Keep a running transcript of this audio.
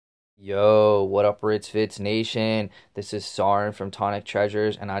Yo, what up, Ritzfit Nation? This is Sarn from Tonic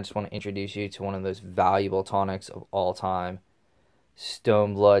Treasures, and I just want to introduce you to one of those valuable tonics of all time,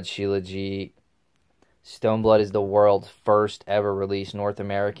 Stoneblood Shilajit. Stoneblood is the world's first ever released North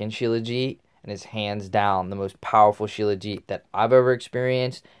American Shilajit, and is hands down the most powerful Shilajit that I've ever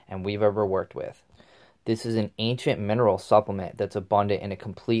experienced and we've ever worked with. This is an ancient mineral supplement that's abundant in a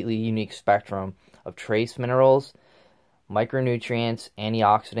completely unique spectrum of trace minerals, micronutrients,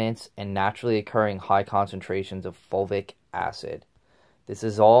 antioxidants, and naturally occurring high concentrations of fulvic acid. This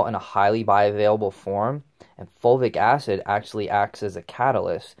is all in a highly bioavailable form, and fulvic acid actually acts as a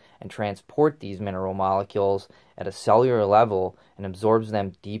catalyst and transports these mineral molecules at a cellular level and absorbs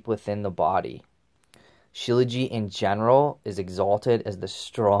them deep within the body. Shilajit in general is exalted as the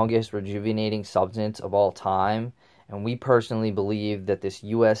strongest rejuvenating substance of all time, and we personally believe that this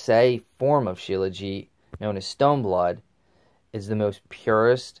USA form of Shilajit, known as Stoneblood, is the most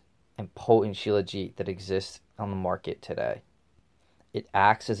purest and potent Shilajit that exists on the market today. It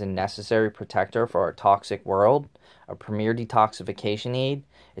acts as a necessary protector for our toxic world, a premier detoxification aid.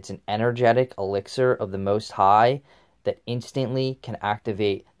 It's an energetic elixir of the Most High that instantly can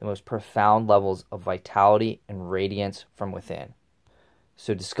activate the most profound levels of vitality and radiance from within.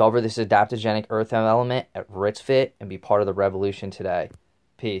 So discover this adaptogenic earth element at Ritzfit and be part of the revolution today.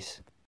 Peace.